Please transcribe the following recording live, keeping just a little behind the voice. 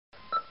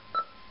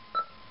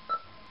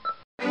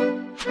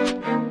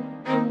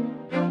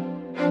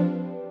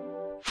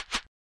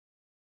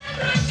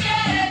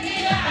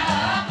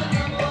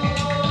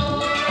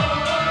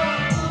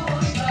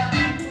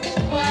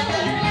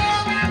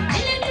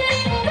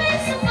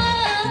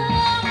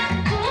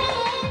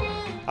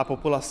a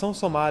população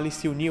somali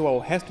se uniu ao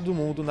resto do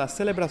mundo nas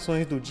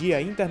celebrações do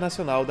Dia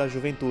Internacional da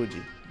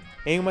Juventude.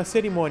 Em uma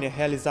cerimônia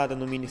realizada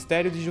no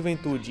Ministério de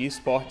Juventude e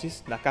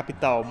Esportes, na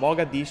capital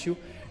Mogadíscio,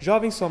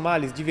 jovens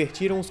somalis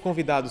divertiram os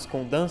convidados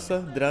com dança,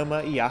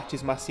 drama e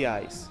artes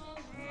marciais.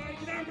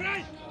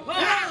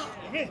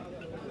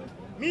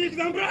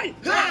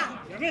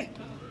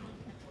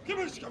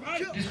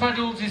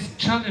 Despite all these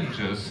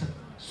challenges,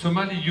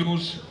 Somali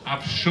youth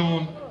have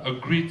shown a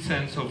great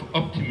sense of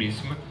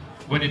optimism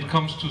when it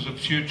comes to the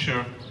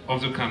future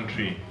of the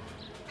country.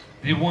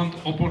 They want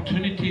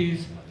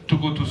opportunities to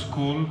go to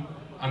school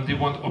and they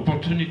want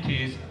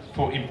opportunities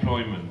for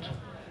employment.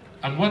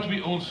 And what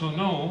we also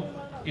know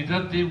is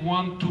that they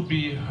want to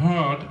be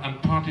heard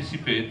and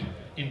participate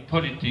in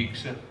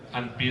politics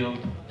and build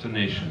the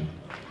nation.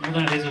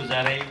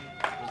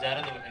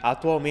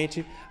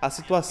 Atualmente, a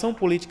situação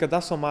política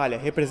da Somália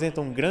representa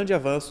um grande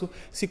avanço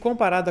se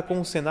comparada com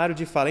o cenário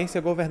de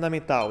falência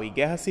governamental e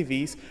guerras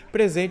civis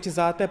presentes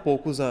há até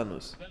poucos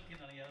anos.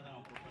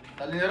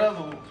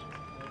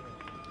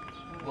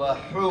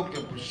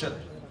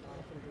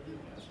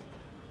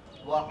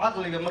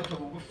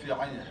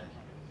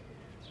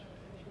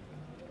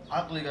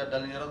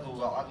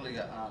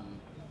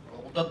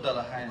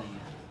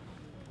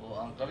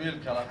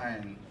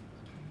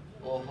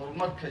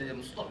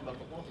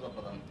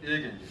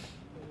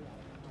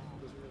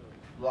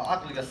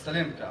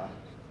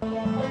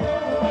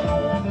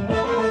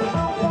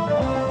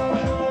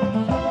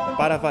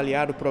 Para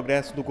avaliar o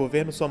progresso do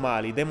governo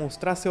somali e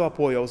demonstrar seu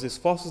apoio aos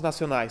esforços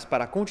nacionais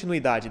para a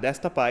continuidade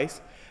desta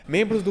paz,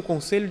 membros do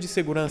Conselho de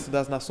Segurança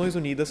das Nações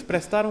Unidas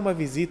prestaram uma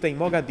visita em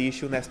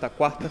Mogadíscio nesta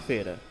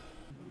quarta-feira.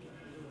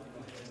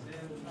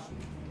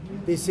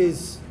 This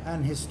is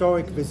an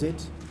historic visit,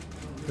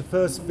 the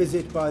first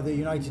visit by the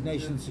United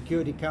Nations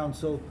Security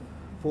Council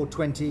for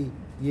 20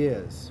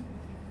 years.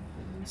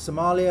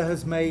 Somalia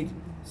has made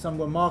some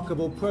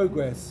remarkable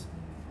progress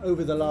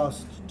over the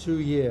last 2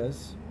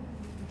 years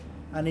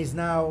and is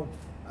now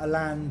a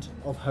land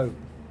of hope.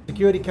 The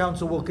Security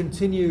Council will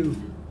continue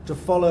to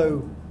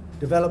follow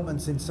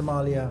developments in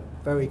Somalia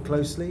very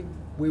closely.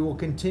 We will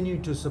continue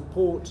to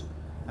support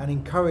and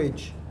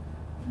encourage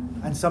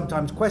and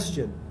sometimes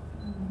question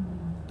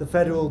the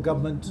federal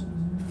government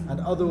and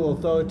other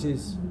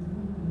authorities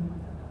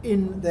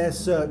in their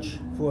search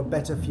for a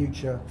better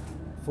future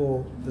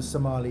for the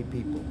Somali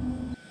people.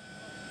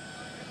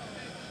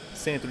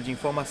 Centro de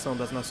Informação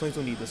das Nações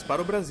Unidas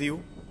para o Brasil,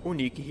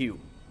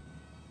 uniu.